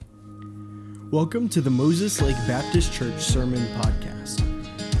Welcome to the Moses Lake Baptist Church Sermon Podcast.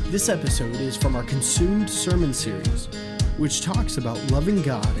 This episode is from our Consumed Sermon Series, which talks about loving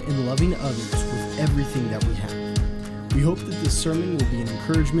God and loving others with everything that we have. We hope that this sermon will be an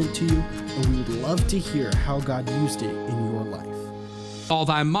encouragement to you, and we would love to hear how God used it in your life. All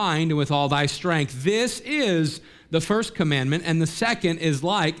thy mind and with all thy strength. This is the first commandment, and the second is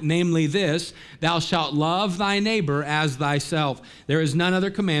like, namely this, thou shalt love thy neighbor as thyself. There is none other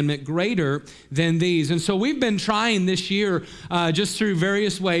commandment greater than these. And so we've been trying this year just through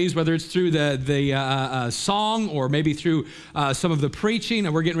various ways, whether it's through the song or maybe through some of the preaching.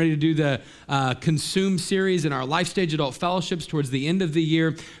 And we're getting ready to do the Consume series in our Life Stage Adult Fellowships towards the end of the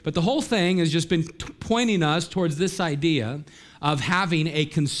year. But the whole thing has just been pointing us towards this idea of having a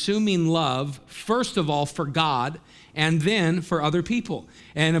consuming love, first of all, for God, and then for other people.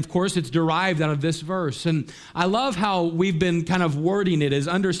 And of course, it's derived out of this verse. And I love how we've been kind of wording it as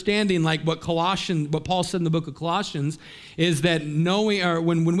understanding like what Paul said in the book of Colossians, is that knowing, or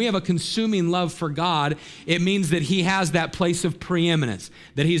when we have a consuming love for God, it means that he has that place of preeminence,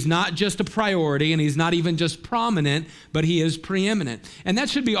 that he's not just a priority and he's not even just prominent, but he is preeminent. And that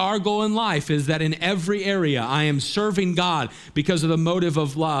should be our goal in life, is that in every area I am serving God because of the motive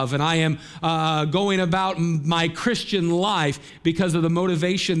of love, and I am going about my Christian life because of the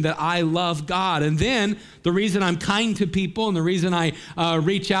motivation that I love God. And then the reason I'm kind to people and the reason I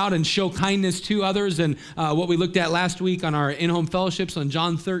reach out and show kindness to others, and what we looked at last week on our in-home fellowships on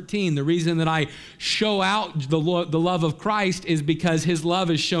John 13, the reason that I show out the love of Christ is because his love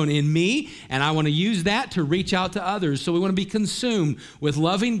is shown in me, and I want to use that to reach out to others. So we want to be consumed with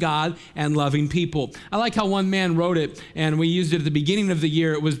loving God and loving people. I like how one man wrote it, and we used it at the beginning of the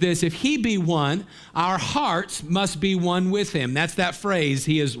year. It was this: if he be one, our hearts must be one with him. That's that phrase.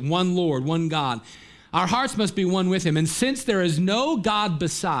 He is one Lord, one God. Our hearts must be one with him. And since there is no God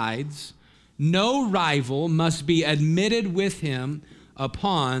besides, no rival must be admitted with him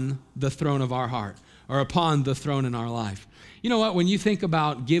upon the throne of our heart, or upon the throne in our life. You know what? When you think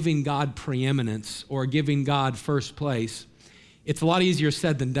about giving God preeminence or giving God first place, it's a lot easier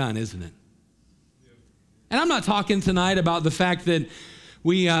said than done, isn't it? And I'm not talking tonight about the fact that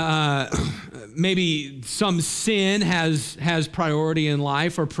we maybe some sin has priority in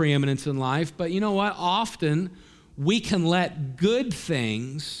life or preeminence in life, but you know what? Often we can let good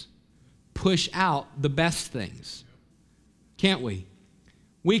things push out the best things, can't we?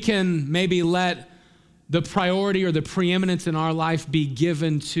 We can maybe let the priority or the preeminence in our life be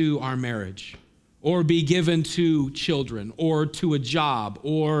given to our marriage, or be given to children, or to a job,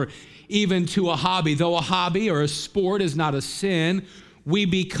 or even to a hobby. Though a hobby or a sport is not a sin, we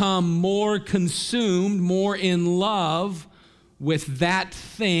become more consumed, more in love with that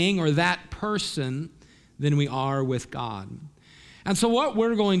thing or that person than we are with God. And so what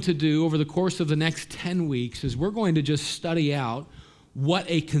we're going to do over the course of the next 10 weeks is we're going to just study out what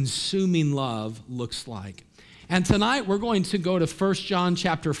a consuming love looks like. And tonight we're going to go to 1 John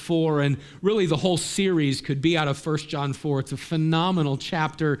chapter 4, and really the whole series could be out of 1 John 4. It's a phenomenal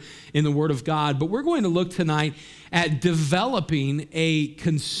chapter in the Word of God. But we're going to look tonight at developing a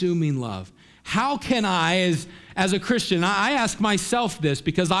consuming love. How can I, as a Christian, I ask myself this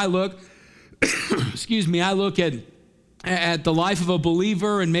because I look, I look at the life of a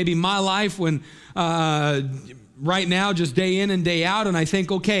believer and maybe my life when right now, just day in and day out, and I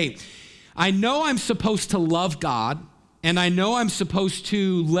think, okay, I know I'm supposed to love God, and I know I'm supposed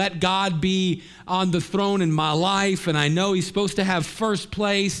to let God be on the throne in my life, and I know he's supposed to have first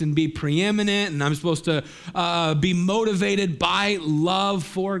place and be preeminent, and I'm supposed to be motivated by love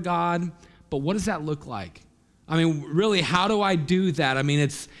for God. But what does that look like? I mean, really, how do I do that? I mean,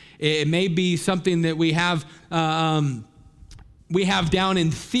 it may be something that we have down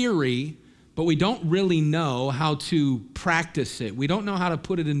in theory, but we don't really know how to practice it. We don't know how to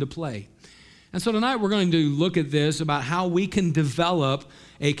put it into play. And so tonight we're going to look at this about how we can develop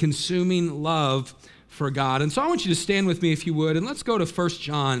a consuming love for God. And so I want you to stand with me if you would, and let's go to 1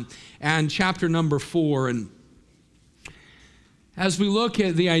 John and chapter number 4. And as we look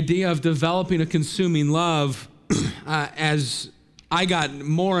at the idea of developing a consuming love, as I got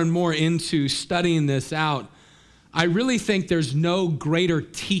more and more into studying this out, I really think there's no greater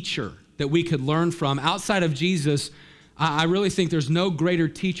teacher that we could learn from outside of Jesus. I really think there's no greater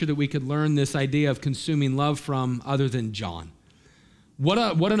teacher that we could learn this idea of consuming love from other than John. What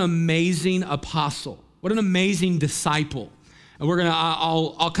an amazing apostle. What an amazing disciple. And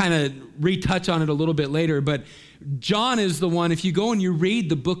I'll kind of retouch on it a little bit later, but John is the one, if you go and you read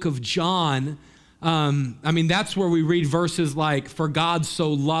the book of John, That's where we read verses like, for God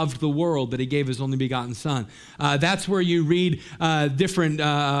so loved the world that he gave his only begotten son. That's where you read different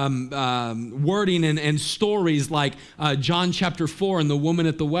wording and stories like John chapter 4 and the woman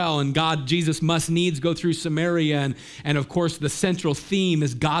at the well, and Jesus must needs go through Samaria. And of course, the central theme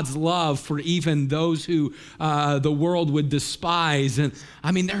is God's love for even those who the world would despise. And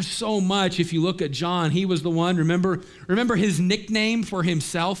there's so much. If you look at John, he was the one, remember his nickname for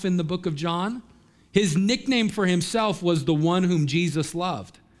himself in the book of John? His nickname for himself was the one whom Jesus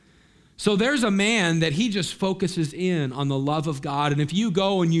loved. So there's a man that he just focuses in on the love of God. And if you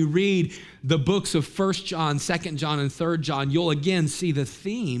go and you read the books of 1 John, 2 John, and 3 John, you'll again see the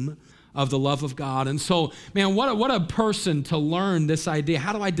theme of the love of God. And so, man, what a person to learn this idea.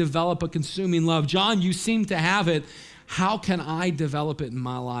 How do I develop a consuming love? John, you seem to have it. How can I develop it in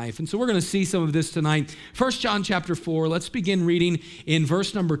my life? And so we're going to see some of this tonight. 1 John chapter 4, let's begin reading in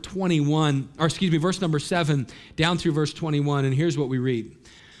verse number 7 down through verse 21. And here's what we read.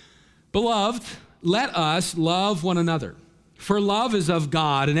 Beloved, let us love one another. For love is of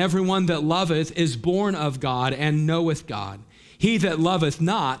God, and everyone that loveth is born of God and knoweth God. He that loveth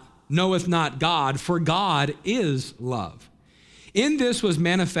not knoweth not God, for God is love. In this was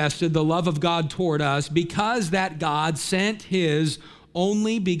manifested the love of God toward us, because that God sent his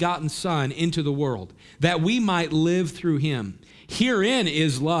only begotten Son into the world, that we might live through him. Herein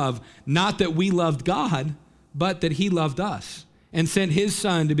is love, not that we loved God, but that he loved us, and sent his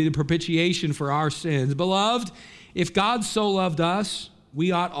Son to be the propitiation for our sins. Beloved, if God so loved us,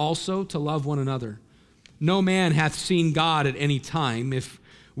 we ought also to love one another. No man hath seen God at any time. If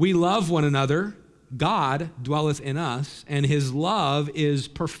we love one another, God dwelleth in us, and his love is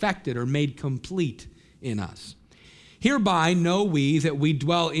perfected or made complete in us. Hereby know we that we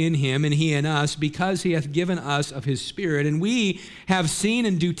dwell in him, and he in us, because he hath given us of his Spirit. And we have seen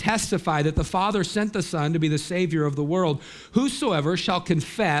and do testify that the Father sent the Son to be the Savior of the world. Whosoever shall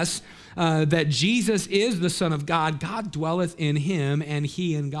confess that Jesus is the Son of God, God dwelleth in him, and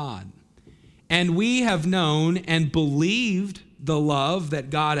he in God. And we have known and believed the love that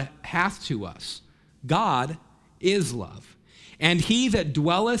God hath to us. God is love. And he that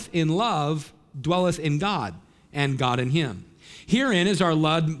dwelleth in love dwelleth in God, and God in him. Herein is our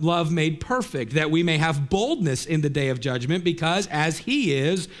love made perfect, that we may have boldness in the day of judgment, because as he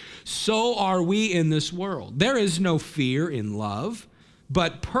is, so are we in this world. There is no fear in love,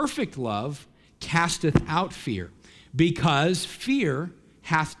 but perfect love casteth out fear, because fear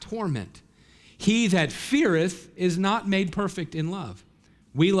hath torment. He that feareth is not made perfect in love.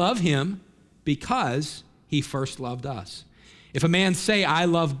 We love him because he first loved us. If a man say, I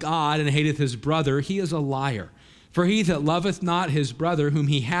love God, and hateth his brother, he is a liar. For he that loveth not his brother whom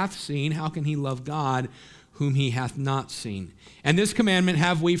he hath seen, how can he love God whom he hath not seen? And this commandment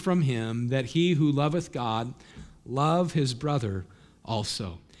have we from him, that he who loveth God love his brother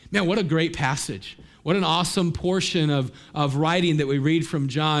also. Man, what a great passage. What an awesome portion of writing that we read from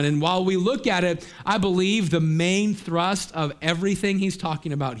John. And while we look at it, I believe the main thrust of everything he's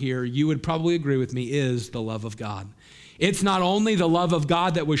talking about here, you would probably agree with me, is the love of God. It's not only the love of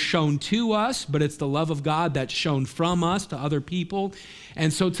God that was shown to us, but it's the love of God that's shown from us to other people.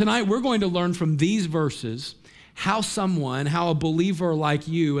 And so tonight we're going to learn from these verses how a believer like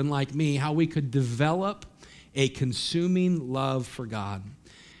you and like me, how we could develop a consuming love for God.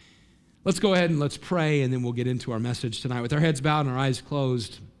 Let's go ahead and let's pray, and then we'll get into our message tonight. With our heads bowed and our eyes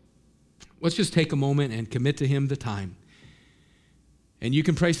closed, let's just take a moment and commit to him the time. And you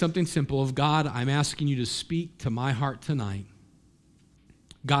can pray something simple of, God, I'm asking you to speak to my heart tonight.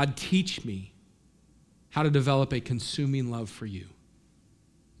 God, teach me how to develop a consuming love for you.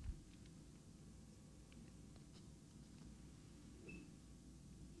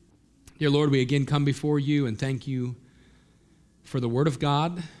 Dear Lord, we again come before you and thank you for the word of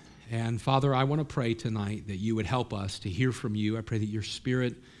God. And Father, I want to pray tonight that you would help us to hear from you. I pray that your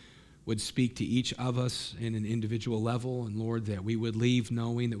Spirit would speak to each of us in an individual level. And Lord, that we would leave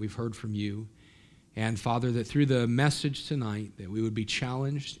knowing that we've heard from you. And Father, that through the message tonight, that we would be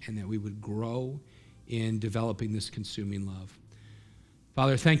challenged and that we would grow in developing this consuming love.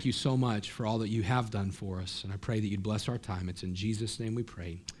 Father, thank you so much for all that you have done for us. And I pray that you'd bless our time. It's in Jesus' name we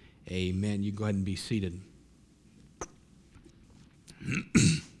pray. Amen. You go ahead and be seated.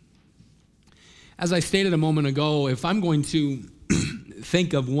 As I stated a moment ago, if I'm going to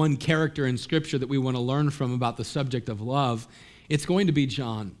think of one character in Scripture that we want to learn from about the subject of love, it's going to be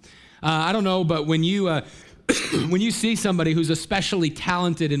John. I don't know, but when you see somebody who's especially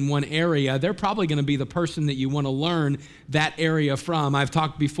talented in one area, they're probably going to be the person that you want to learn that area from. I've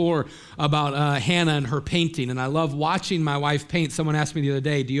talked before about Hannah and her painting, and I love watching my wife paint. Someone asked me the other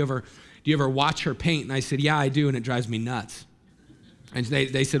day, do you ever do you ever watch her paint? And I said, yeah, I do, and it drives me nuts. And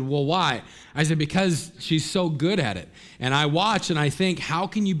they said, well, why? I said, because she's so good at it. And I watch and I think, how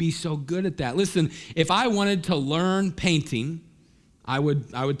can you be so good at that? Listen, if I wanted to learn painting, I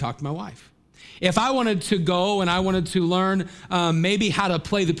would talk to my wife. If I wanted to go and I wanted to learn maybe how to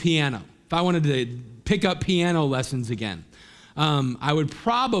play the piano, if I wanted to pick up piano lessons again, I would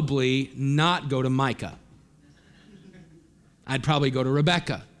probably not go to Micah. I'd probably go to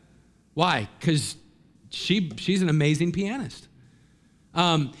Rebecca. Why? Because she's an amazing pianist.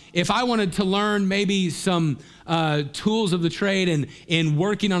 If I wanted to learn maybe some tools of the trade in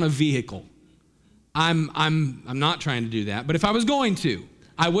working on a vehicle, I'm not trying to do that. But if I was going to,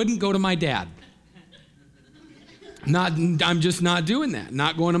 I wouldn't go to my dad. I'm just not doing that.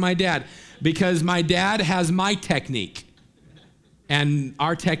 Not going to my dad, because my dad has my technique, and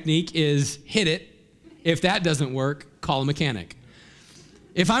our technique is hit it. If that doesn't work, call a mechanic.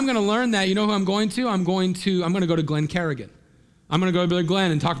 If I'm going to learn that, you know who I'm going to? I'm going to go to Glenn Kerrigan. I'm going to go to Brother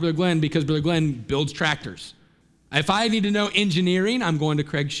Glenn and talk to Brother Glenn, because Brother Glenn builds tractors. If I need to know engineering, I'm going to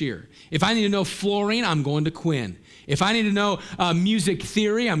Craig Shear. If I need to know flooring, I'm going to Quinn. If I need to know music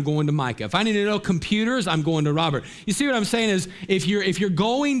theory, I'm going to Micah. If I need to know computers, I'm going to Robert. You see what I'm saying is, if you're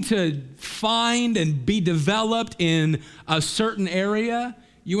going to find and be developed in a certain area,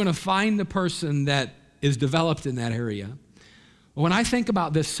 you want to find the person that is developed in that area. When I think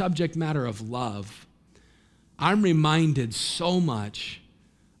about this subject matter of love, I'm reminded so much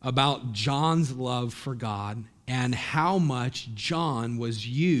about John's love for God and how much John was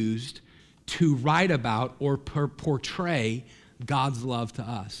used to write about or portray God's love to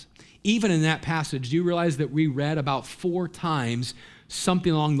us. Even in that passage, do you realize that we read about 4 times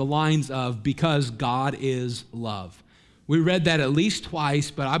something along the lines of, because God is love? We read that at least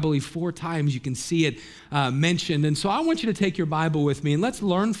twice, but I believe 4 times you can see it mentioned. And so I want you to take your Bible with me and let's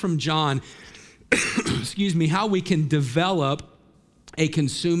learn from John, how we can develop a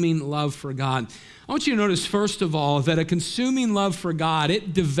consuming love for God. I want you to notice, first of all, that a consuming love for God,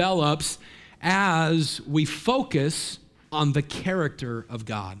 it develops as we focus on the character of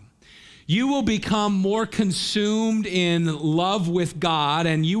God. You will become more consumed in love with God,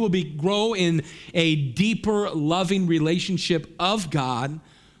 and you will grow in a deeper, loving relationship of God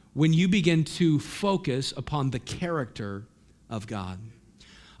when you begin to focus upon the character of God.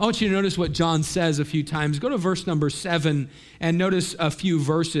 I want you to notice what John says a few times. Go to verse number 7 and notice a few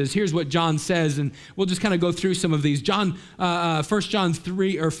verses. Here's what John says, and we'll just kind of go through some of these. 1 John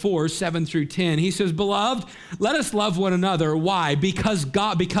 4, 7 through 10. He says, "Beloved, let us love one another." Why? Because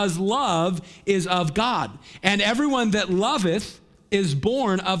love is of God, and everyone that loveth is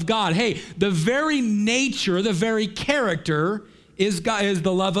born of God. Hey, the very nature, the very character is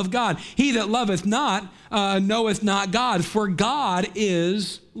the love of God. He that loveth not knoweth not God, for God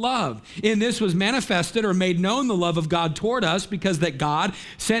is love. In this was manifested or made known the love of God toward us, because that God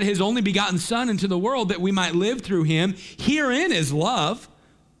sent his only begotten Son into the world that we might live through him. Herein is love.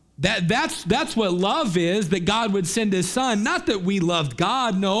 That's what love is, that God would send his Son. Not that we loved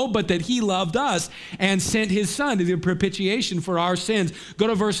God, no, but that he loved us and sent his Son to be a propitiation for our sins. Go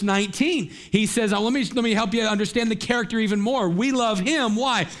to verse 19. He says, let me help you understand the character even more. We love him.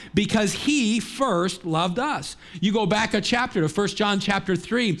 Why? Because he first loved us. You go back a chapter to 1 John chapter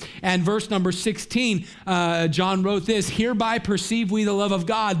 3 and verse number 16. John wrote this, "Hereby perceive we the love of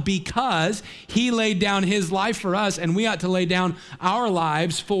God, because he laid down his life for us, and we ought to lay down our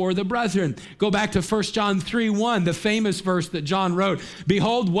lives for the brethren." Go back to 1 John 3:1, the famous verse that John wrote.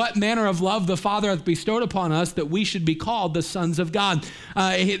 "Behold, what manner of love the Father hath bestowed upon us, that we should be called the sons of God."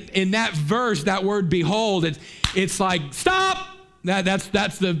 In that verse, that word "behold," it's like, stop. That's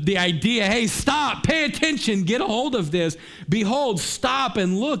the idea. Hey, stop, pay attention, get a hold of this. Behold, stop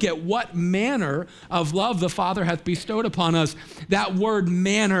and look at what manner of love the Father hath bestowed upon us. That word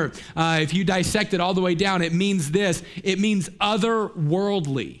manner, if you dissect it all the way down, it means this. It means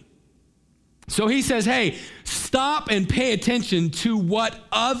otherworldly. So he says, hey, stop and pay attention to what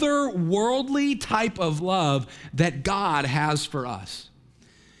otherworldly type of love that God has for us.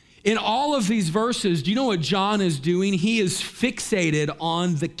 In all of these verses, do you know what John is doing? He is fixated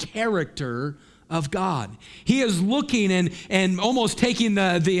on the character of God. He is looking and almost taking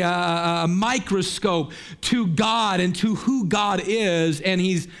the microscope to God and to who God is, and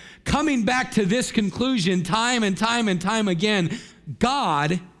he's coming back to this conclusion time and time and time again.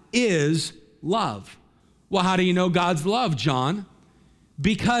 God is love. Well, how do you know God's love, John?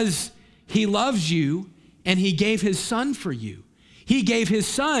 Because he loves you and he gave his Son for you. He gave his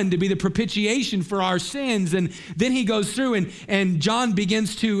son to be the propitiation for our sins. And then he goes through and John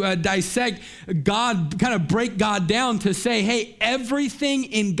begins to dissect God, kind of break God down to say, hey, everything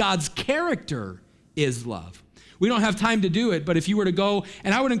in God's character is love. We don't have time to do it, but if you were to go,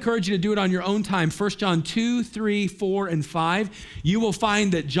 and I would encourage you to do it on your own time, 1 John 2, 3, 4, and 5, you will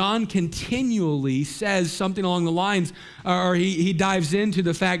find that John continually says something along the lines, or he dives into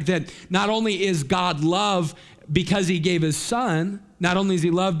the fact that not only is God love because he gave his son, not only is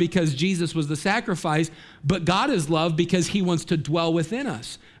he love because Jesus was the sacrifice, but God is love because he wants to dwell within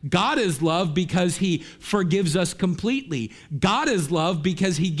us. God is love because he forgives us completely. God is love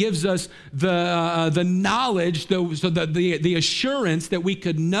because he gives us the knowledge, the assurance that we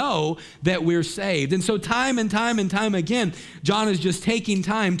could know that we're saved. And so time and time and time again, John is just taking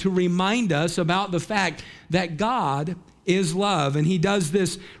time to remind us about the fact that God is love. And he does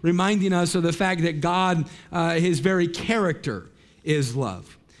this reminding us of the fact that God, his very character is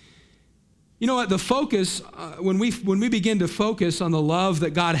love. You know what? The focus, when we begin to focus on the love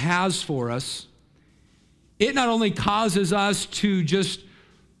that God has for us, it not only causes us to just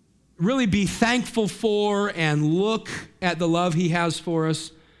really be thankful for and look at the love he has for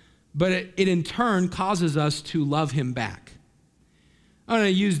us, but it in turn causes us to love him back. I'm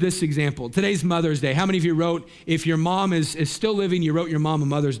going to use this example. Today's Mother's Day. How many of you wrote, if your mom is still living, you wrote your mom a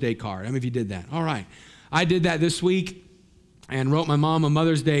Mother's Day card? How many of you did that? All right. I did that this week and wrote my mom a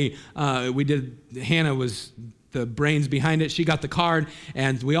Mother's Day. Hannah was the brains behind it. She got the card,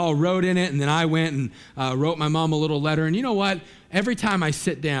 and we all wrote in it, and then I went and wrote my mom a little letter. And you know what? Every time I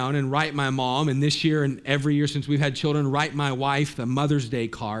sit down and write my mom, and this year and every year since we've had children, write my wife the Mother's Day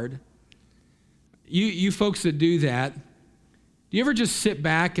card. You folks that do that, do you ever just sit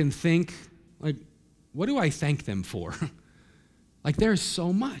back and think, like, what do I thank them for? Like, there's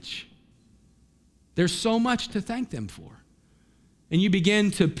so much. There's so much to thank them for. And you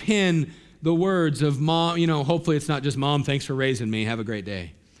begin to pin the words of mom, hopefully it's not just mom, thanks for raising me, have a great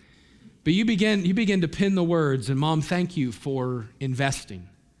day. But you begin to pin the words, and mom, thank you for investing.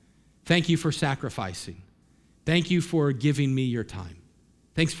 Thank you for sacrificing. Thank you for giving me your time.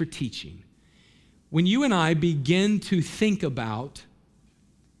 Thanks for teaching. When you and I begin to think about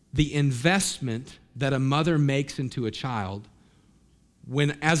the investment that a mother makes into a child,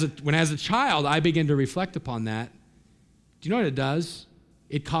 when as a child I begin to reflect upon that, do you know what it does?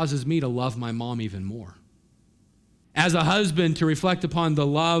 It causes me to love my mom even more. As a husband, to reflect upon the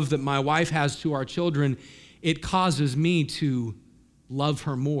love that my wife has to our children, it causes me to love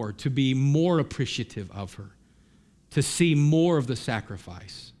her more, to be more appreciative of her, to see more of the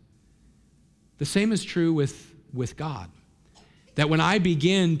sacrifice. The same is true with God. That when I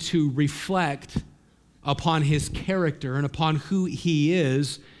begin to reflect upon his character and upon who he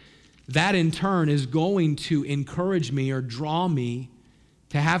is, that in turn is going to encourage me or draw me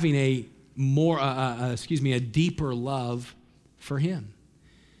to having a deeper love for him.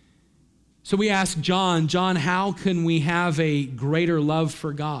 So we ask John, how can we have a greater love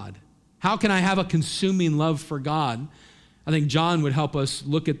for God? How can I have a consuming love for God? I think John would help us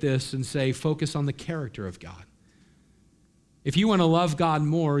look at this and say, focus on the character of God. If you want to love God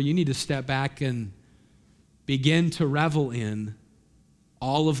more, you need to step back and begin to revel in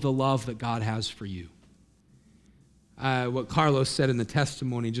all of the love that God has for you. What Carlos said in the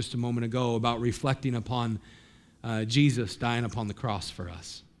testimony just a moment ago about reflecting upon Jesus dying upon the cross for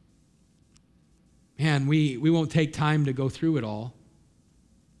us. Man, we won't take time to go through it all.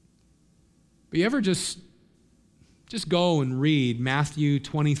 But you ever just go and read Matthew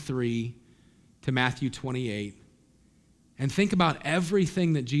 23 to Matthew 28 and think about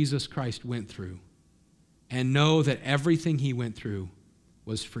everything that Jesus Christ went through and know that everything he went through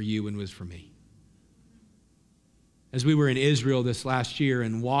was for you and was for me. As we were in Israel this last year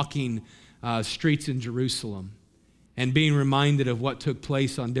and walking streets in Jerusalem and being reminded of what took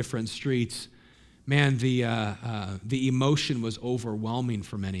place on different streets, man, the emotion was overwhelming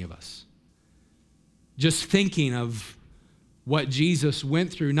for many of us. Just thinking of what Jesus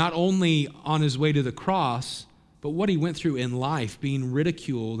went through, not only on his way to the cross, but what he went through in life, being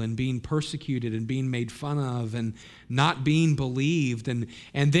ridiculed and being persecuted and being made fun of and not being believed. And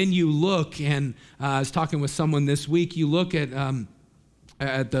then you look, and I was talking with someone this week, you look at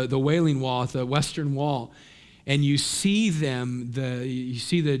the Wailing Wall, at the Western Wall, and you see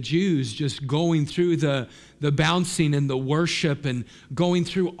the Jews just going through the bouncing and the worship and going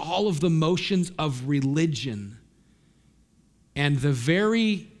through all of the motions of religion. And the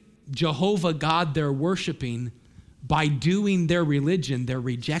very Jehovah God they're worshiping, by doing their religion, they're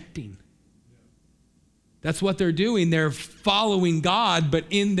rejecting. That's what they're doing. They're following God, but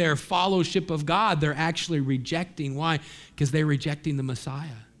in their fellowship of God, they're actually rejecting. Why? Because they're rejecting the Messiah.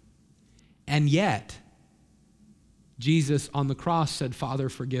 And yet, Jesus on the cross said, Father,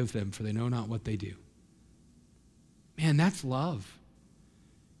 forgive them, for they know not what they do. Man, that's love.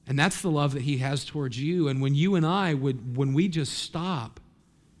 And that's the love that he has towards you. And when you and I when we just stop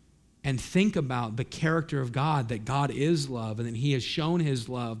and think about the character of God, that God is love, and that he has shown his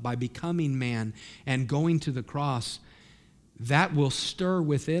love by becoming man and going to the cross, that will stir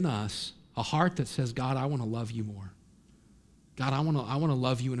within us a heart that says, God, I want to love you more. God, I want to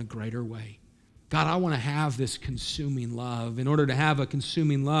love you in a greater way. God, I want to have this consuming love. In order to have a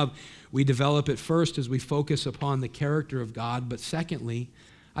consuming love, we develop it first as we focus upon the character of God. But secondly,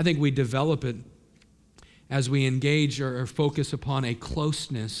 I think we develop it as we engage or focus upon a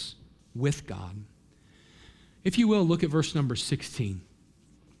closeness with God. If you will, look at verse number 16.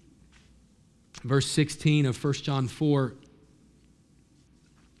 Verse 16 of 1 John 4.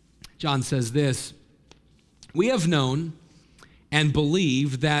 John says this, we have known and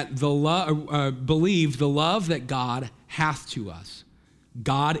believe that the love that God hath to us.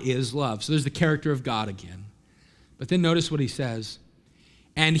 God is love. So there's the character of God again. But then notice what he says.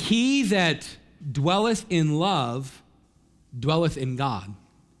 And he that dwelleth in love dwelleth in God,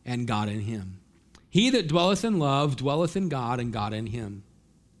 and God in him. He that dwelleth in love dwelleth in God, and God in him.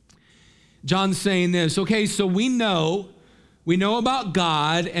 John's saying this, okay, so we know about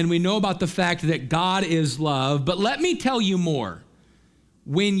God, and we know about the fact that God is love, but let me tell you more.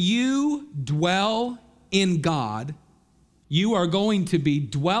 When you dwell in God, you are going to be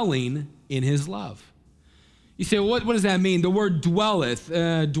dwelling in his love. You say, well, what does that mean? The word dwelleth,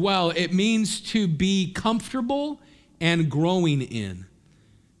 it means to be comfortable and growing in.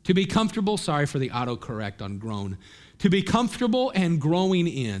 To be comfortable, sorry for the autocorrect on grown. To be comfortable and growing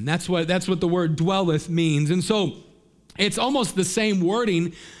in. That's what the word dwelleth means. And so it's almost the same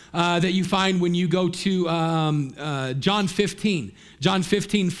wording that you find when you go to John 15. John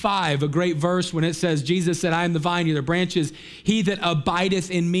 15:5, a great verse when it says, Jesus said, I am the vine, you're the branches. He that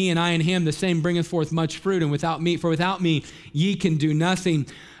abideth in me and I in him, the same bringeth forth much fruit. And without me, ye can do nothing.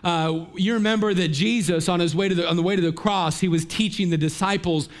 You remember that Jesus, on the way to the cross, he was teaching the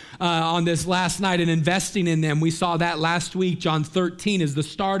disciples on this last night and investing in them. We saw that last week. John 13 is the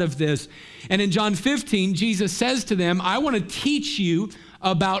start of this. And in John 15, Jesus says to them, I want to teach you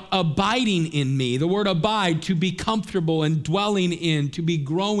about abiding in me. The word abide, to be comfortable and dwelling in, to be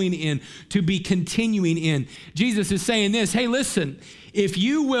growing in, to be continuing in. Jesus is saying this, hey, listen, if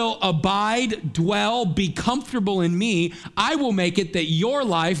you will abide, dwell, be comfortable in me, I will make it that your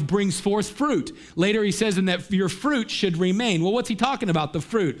life brings forth fruit. Later he says, and that your fruit should remain. Well, what's he talking about, the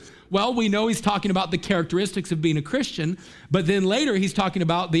fruit? Well, we know he's talking about the characteristics of being a Christian, but then later he's talking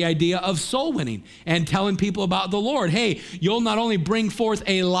about the idea of soul winning and telling people about the Lord. Hey, you'll not only bring forth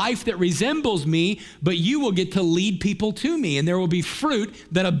a life that resembles me, but you will get to lead people to me, and there will be fruit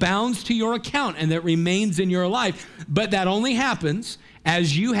that abounds to your account and that remains in your life. But that only happens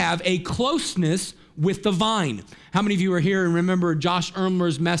as you have a closeness with the vine. How many of you were here and remember Josh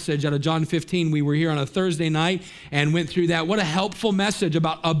Ermler's message out of John 15? We were here on a Thursday night and went through that. What a helpful message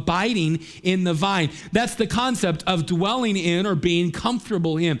about abiding in the vine. That's the concept of dwelling in or being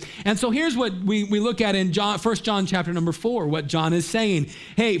comfortable in. And so here's what we look at in 1 John chapter number 4, what John is saying.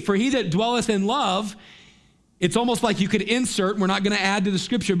 Hey, for he that dwelleth in love, it's almost like you could insert, we're not going to add to the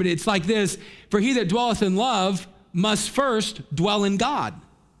scripture, but it's like this. For he that dwelleth in love must first dwell in God.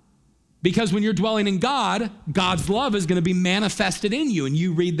 Because when you're dwelling in God, God's love is going to be manifested in you. And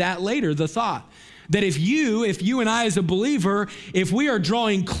you read that later, the thought. That if you and I as a believer, if we are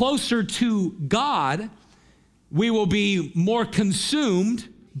drawing closer to God, we will be more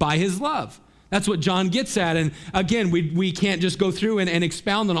consumed by his love. That's what John gets at. And again, we can't just go through and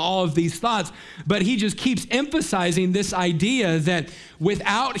expound on all of these thoughts, but he just keeps emphasizing this idea that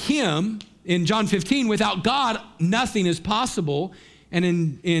without him, in John 15, without God, nothing is possible.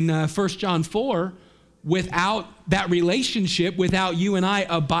 And in 1 John 4, without that relationship, without you and I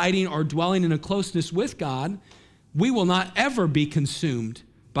abiding or dwelling in a closeness with God, we will not ever be consumed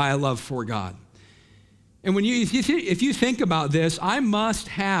by a love for God. And if you think about this, I must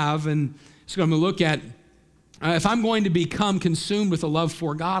have, and so I'm going to look at, if I'm going to become consumed with a love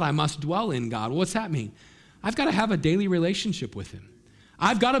for God, I must dwell in God. Well, what's that mean? I've got to have a daily relationship with him.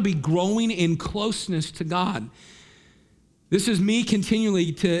 I've got to be growing in closeness to God. This is me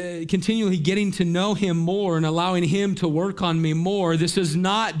continually getting to know him more and allowing him to work on me more. This is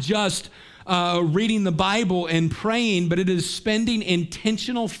not just reading the Bible and praying, but it is spending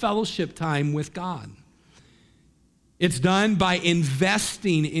intentional fellowship time with God. It's done by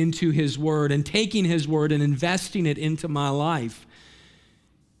investing into his word and taking his word and investing it into my life.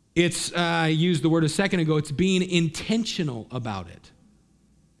 It's, I used the word a second ago, it's being intentional about it.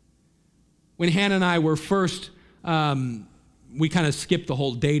 When Hannah and I were first, we kind of skipped the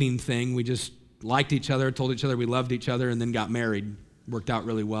whole dating thing. We just liked each other, told each other we loved each other, and then got married. Worked out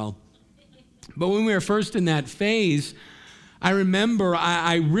really well. But when we were first in that phase, I remember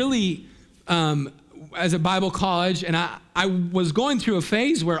I really, as a Bible college, and I was going through a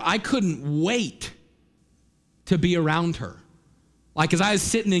phase where I couldn't wait to be around her. Like as I was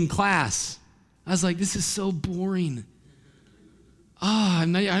sitting in class, I was like, this is so boring. I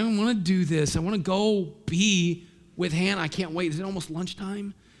don't want to do this. I want to go be with Hannah. I can't wait. Is it almost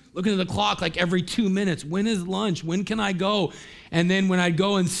lunchtime? Looking at the clock like every 2 minutes. When is lunch? When can I go? And then when I'd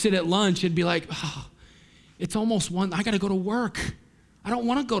go and sit at lunch, it'd be like, it's almost 1. I got to go to work. I don't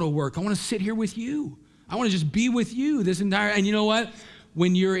want to go to work. I want to sit here with you. I want to just be with you this entire. And you know what?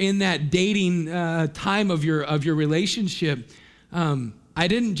 When you're in that dating time of your relationship, I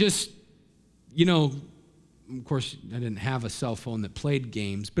didn't just, of course, I didn't have a cell phone that played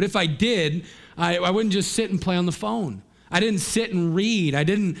games. But if I did, I wouldn't just sit and play on the phone. I didn't sit and read. I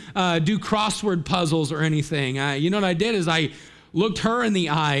didn't do crossword puzzles or anything. What I did is I looked her in the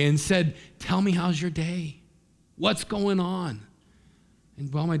eye and said, tell me, how's your day? What's going on?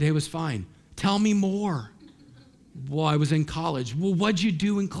 And, well, my day was fine. Tell me more. Well, I was in college. Well, what'd you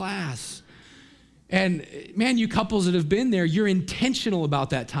do in class? And, man, you couples that have been there, you're intentional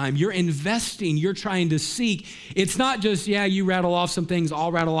about that time. You're investing. You're trying to seek. It's not just, you rattle off some things,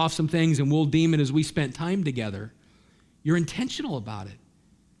 I'll rattle off some things, and we'll deem it as we spent time together. You're intentional about it.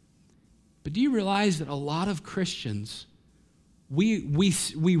 But do you realize that a lot of Christians, we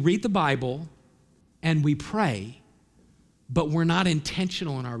read the Bible and we pray, but we're not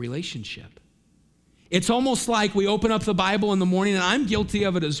intentional in our relationship? It's almost like we open up the Bible in the morning, and I'm guilty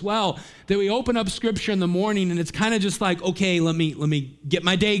of it as well, that we open up Scripture in the morning, and it's kind of just like, okay, let me get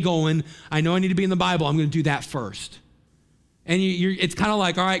my day going. I know I need to be in the Bible. I'm going to do that first. And it's kind of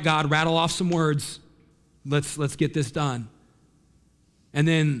like, all right, God, rattle off some words. Let's get this done. And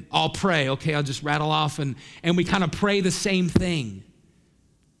then I'll pray. Okay, I'll just rattle off, and we kind of pray the same thing.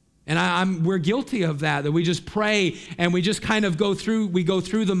 And we're guilty of that we just pray and we just kind of go through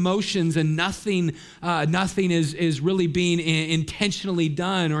the motions, and nothing is really being intentionally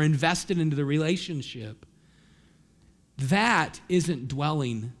done or invested into the relationship. That isn't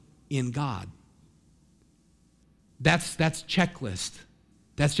dwelling in God. That's checklist.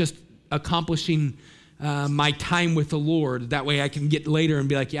 That's just accomplishing my time with the Lord. That way I can get later and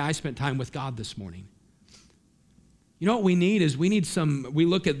be like, I spent time with God this morning. You know what we need is we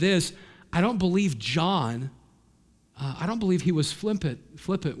look at this. I don't believe John, I don't believe he was flippant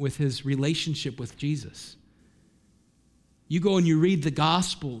with his relationship with Jesus. You go and you read the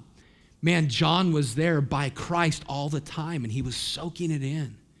gospel, man, John was there by Christ all the time, and he was soaking it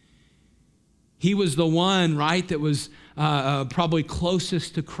in. He was the one, right, that was probably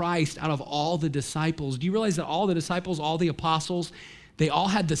closest to Christ out of all the disciples. Do you realize that all the disciples, all the apostles, they all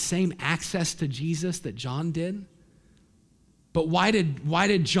had the same access to Jesus that John did? But why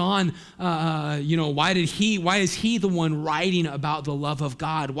did John, why is he the one writing about the love of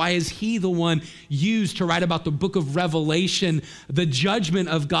God? Why is he the one used to write about the book of Revelation, the judgment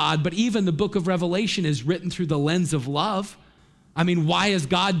of God? But even the book of Revelation is written through the lens of love. I mean, why is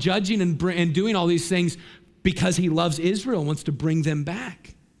God judging and doing all these things? Because he loves Israel and wants to bring them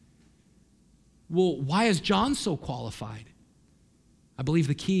back. Well, why is John so qualified? I believe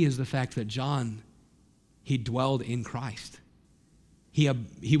the key is the fact that John, he dwelled in Christ.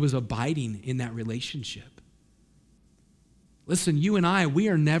 He was abiding in that relationship. Listen, you and I, we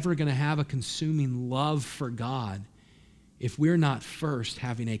are never going to have a consuming love for God if we're not first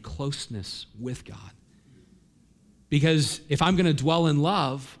having a closeness with God. Because if I'm going to dwell in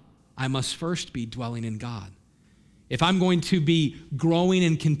love, I must first be dwelling in God. If I'm going to be growing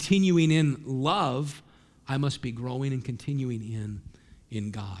and continuing in love, I must be growing and continuing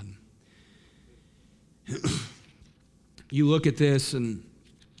in God. You look at this, and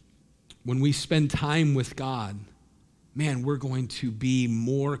when we spend time with God, man, we're going to be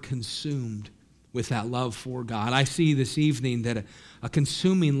more consumed with that love for God. I see this evening that a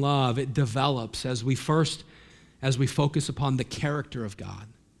consuming love, it develops as we focus upon the character of God.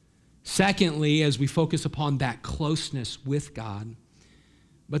 Secondly, as we focus upon that closeness with God.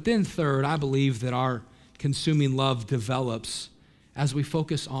 But then third, I believe that our consuming love develops as we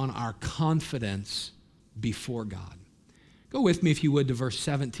focus on our confidence before God. Go with me, if you would, to verse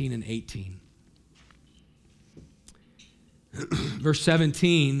 17 and 18. Verse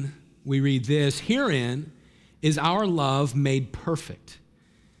 17, we read this, "Herein is our love made perfect,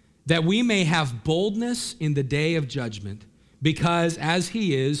 that we may have boldness in the day of judgment, because as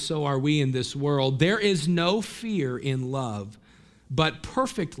he is, so are we in this world. There is no fear in love, but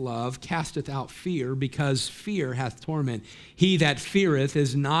perfect love casteth out fear, because fear hath torment. He that feareth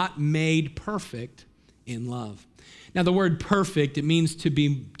is not made perfect in love. Now, the word perfect, it means to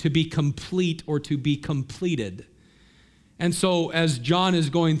be complete or to be completed. And so as John is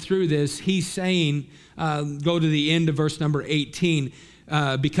going through this, he's saying, go to the end of verse number 18,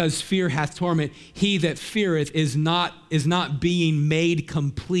 because fear hath torment, he that feareth is not being made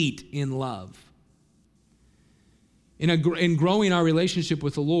complete in love. In growing our relationship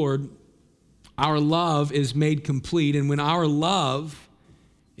with the Lord, our love is made complete. And when our love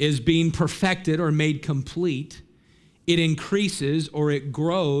is being perfected or made complete, it increases or it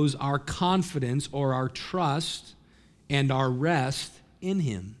grows our confidence or our trust and our rest in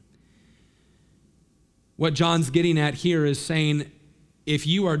him. What John's getting at here is saying, if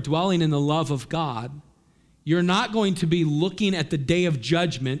you are dwelling in the love of God, you're not going to be looking at the day of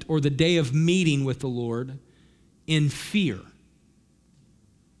judgment or the day of meeting with the Lord in fear.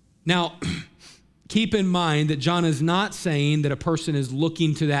 Now, keep in mind that John is not saying that a person is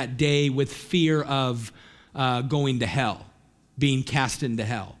looking to that day with fear of going to hell, being cast into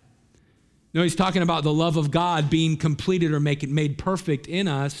hell. No, he's talking about the love of God being completed or made perfect in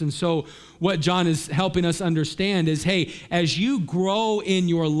us. And so what John is helping us understand is, hey, as you grow in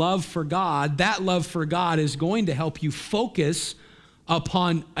your love for God, that love for God is going to help you focus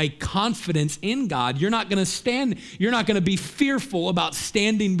upon a confidence in God. You're not going to be fearful about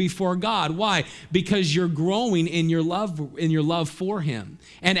standing before God. Why? Because you're growing in your love for him.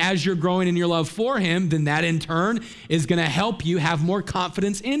 And as you're growing in your love for him, then that in turn is going to help you have more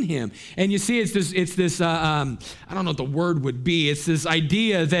confidence in him. And you see, it's this I don't know what the word would be. It's this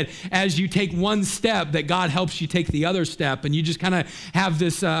idea that as you take one step, that God helps you take the other step. And you just kind of have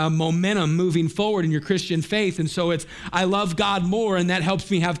this momentum moving forward in your Christian faith. And so I love God more, and that helps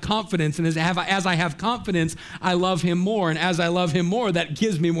me have confidence. And as I have confidence, I love him more. And as I love him more, that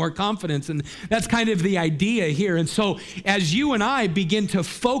gives me more confidence. And that's kind of the idea here. And so as you and I begin to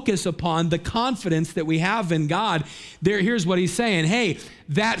focus upon the confidence that we have in God, here's what he's saying. Hey,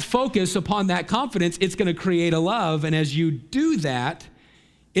 that focus upon that confidence, it's going to create a love. And as you do that,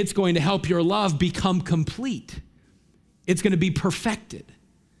 it's going to help your love become complete. It's going to be perfected.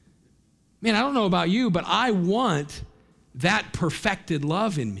 Man, I don't know about you, but I want that perfected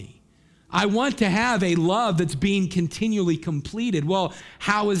love in me. I want to have a love that's being continually completed. Well,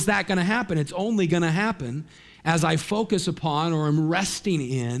 how is that going to happen? It's only going to happen as I focus upon or am resting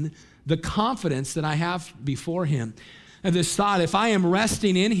in the confidence that I have before him. And this thought, if I am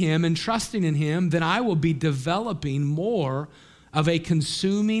resting in him and trusting in him, then I will be developing more of a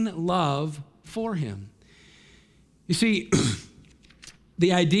consuming love for him. You see,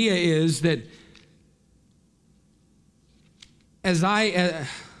 the idea is that as I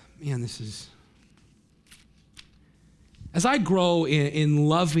grow in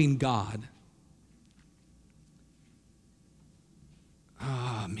loving God,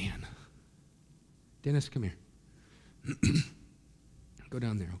 man. Dennis, come here. Go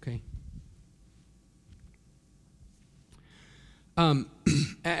down there, okay?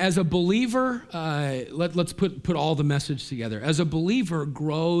 As a believer, let's put all the message together. As a believer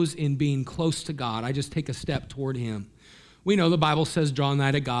grows in being close to God, I just take a step toward him. We know the Bible says, draw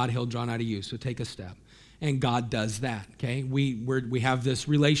nigh to God, he'll draw nigh to you. So take a step. And God does that, okay? We have this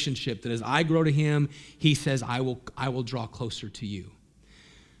relationship that as I grow to him, he says, I will draw closer to you.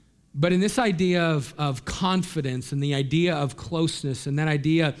 But in this idea of confidence and the idea of closeness and that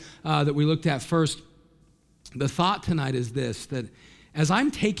idea that we looked at first, the thought tonight is this, that as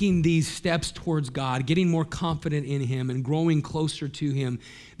I'm taking these steps towards God, getting more confident in him and growing closer to him,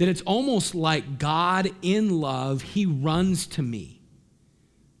 that it's almost like God in love, he runs to me.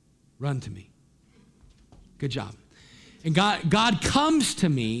 Run to me. Good job. And God comes to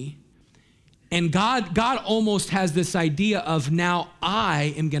me, and God almost has this idea of, now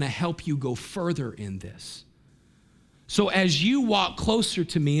I am going to help you go further in this. So as you walk closer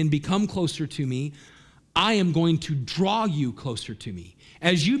to me and become closer to me, I am going to draw you closer to me.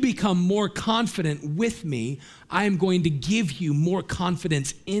 As you become more confident with me, I am going to give you more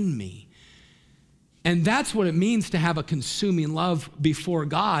confidence in me. And that's what it means to have a consuming love before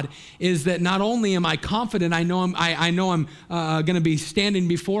God, is that not only am I confident, I know I'm going to be standing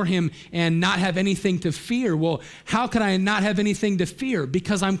before him and not have anything to fear. Well, how can I not have anything to fear?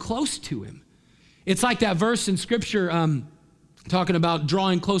 Because I'm close to him. It's like that verse in Scripture, talking about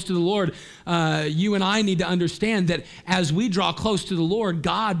drawing close to the Lord, you and I need to understand that as we draw close to the Lord,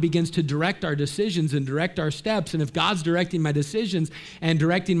 God begins to direct our decisions and direct our steps. And if God's directing my decisions and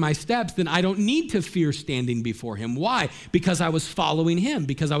directing my steps, then I don't need to fear standing before him. Why? Because I was following him,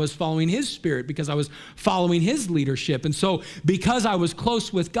 because I was following his spirit, because I was following his leadership. And so because I was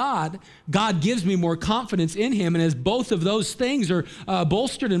close with God, God gives me more confidence in him. And as both of those things are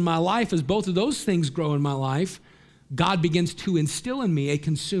bolstered in my life, as both of those things grow in my life, God begins to instill in me a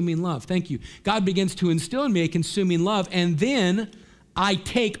consuming love. Thank you. God begins to instill in me a consuming love, and then I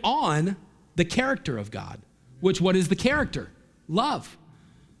take on the character of God, which what is the character? Love.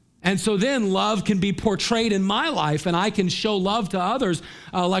 And so then love can be portrayed in my life, and I can show love to others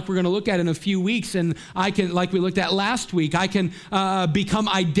like we're going to look at in a few weeks, and I can, like we looked at last week, I can become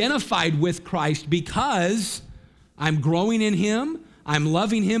identified with Christ because I'm growing in him. I'm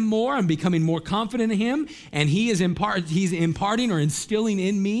loving him more. I'm becoming more confident in him. And he's imparting or instilling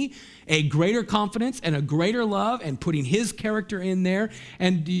in me a greater confidence and a greater love and putting his character in there.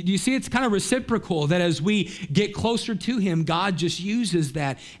 And do you see it's kind of reciprocal that as we get closer to him, God just uses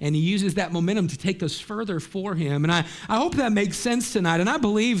that, and he uses that momentum to take us further for him. And I hope that makes sense tonight. And I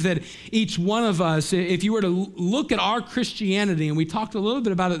believe that each one of us, if you were to look at our Christianity, and we talked a little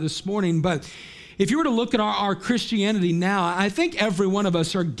bit about it this morning, but if you were to look at our Christianity now, I think every one of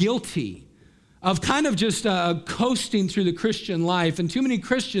us are guilty of kind of just coasting through the Christian life. And too many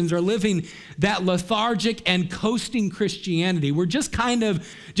Christians are living that lethargic and coasting Christianity. We're just kind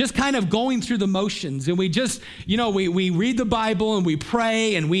of going through the motions. And we just, we read the Bible and we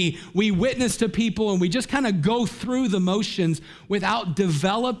pray and we witness to people and we just kind of go through the motions without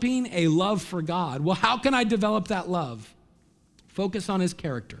developing a love for God. Well, how can I develop that love? Focus on his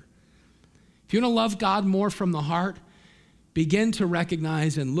character. If you want to love God more from the heart, begin to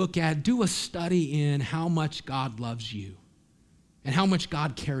recognize and do a study in how much God loves you and how much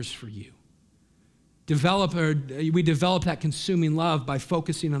God cares for you. We develop that consuming love by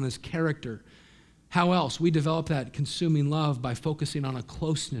focusing on his character. How else? We develop that consuming love by focusing on a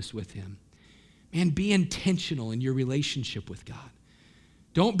closeness with him. Man, be intentional in your relationship with God.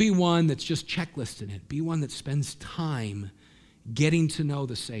 Don't be one that's just checklisting it. Be one that spends time getting to know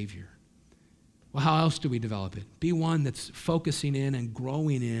the Savior. Well, how else do we develop it? Be one that's focusing in and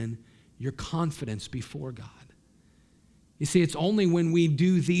growing in your confidence before God. You see, it's only when we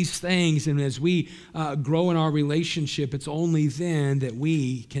do these things and as we grow in our relationship, it's only then that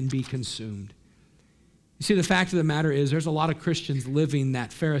we can be consumed. You see, the fact of the matter is there's a lot of Christians living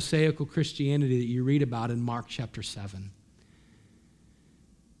that Pharisaical Christianity that you read about in Mark chapter 7.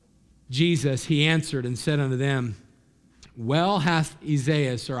 Jesus, he answered and said unto them, well hath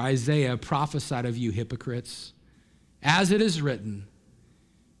Isaiah prophesied of you hypocrites, as it is written,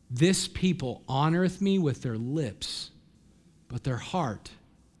 this people honoreth me with their lips, but their heart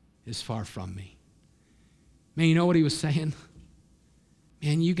is far from me. Man, you know what he was saying?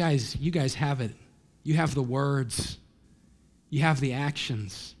 Man, you guys have it. You have the words. You have the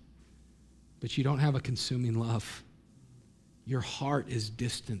actions, but you don't have a consuming love. Your heart is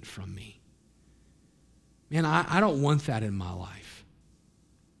distant from me. Man, I don't want that in my life.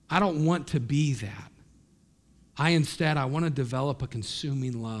 I don't want to be that. Instead, I want to develop a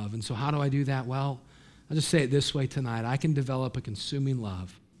consuming love. And so how do I do that? Well, I'll just say it this way tonight. I can develop a consuming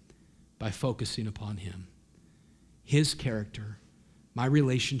love by focusing upon him, his character, my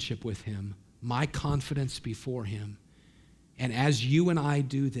relationship with him, my confidence before him. And as you and I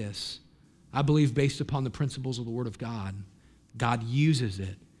do this, I believe based upon the principles of the Word of God, God uses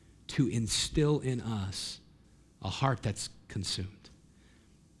it to instill in us a heart that's consumed.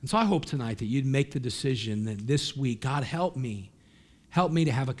 And so I hope tonight that you'd make the decision that this week, God, help me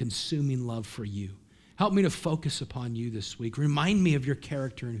to have a consuming love for you. Help me to focus upon you this week. Remind me of your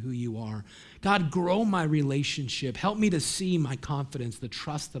character and who you are. God, grow my relationship. Help me to see my confidence, the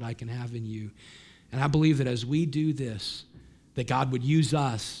trust that I can have in you. And I believe that as we do this, that God would use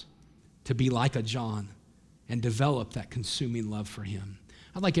us to be like a John and develop that consuming love for him.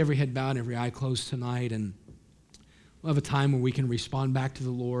 I'd like every head bowed and every eye closed tonight, and we'll have a time where we can respond back to the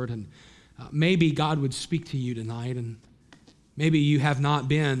Lord. And maybe God would speak to you tonight, and maybe you have not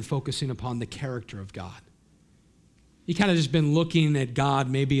been focusing upon the character of God. You kind of just been looking at God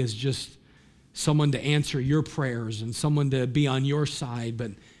maybe as just someone to answer your prayers and someone to be on your side,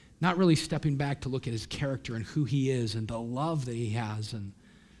 but not really stepping back to look at his character and who he is and the love that he has. And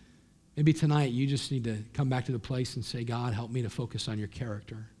maybe tonight you just need to come back to the place and say, God, help me to focus on your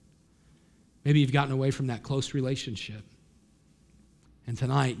character. Maybe you've gotten away from that close relationship. And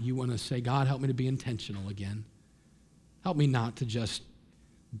tonight you want to say, God, help me to be intentional again. Help me not to just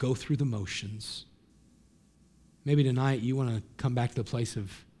go through the motions. Maybe tonight you want to come back to the place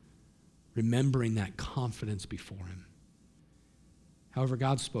of remembering that confidence before him. However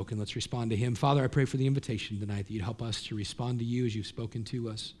God's spoken, let's respond to him. Father, I pray for the invitation tonight that you'd help us to respond to you as you've spoken to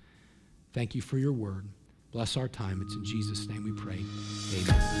us. Thank you for your word. Bless our time. It's in Jesus' name we pray.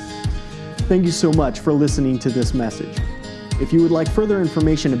 Amen. Thank you so much for listening to this message. If you would like further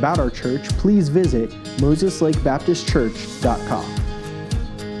information about our church, please visit moseslakebaptistchurch.com.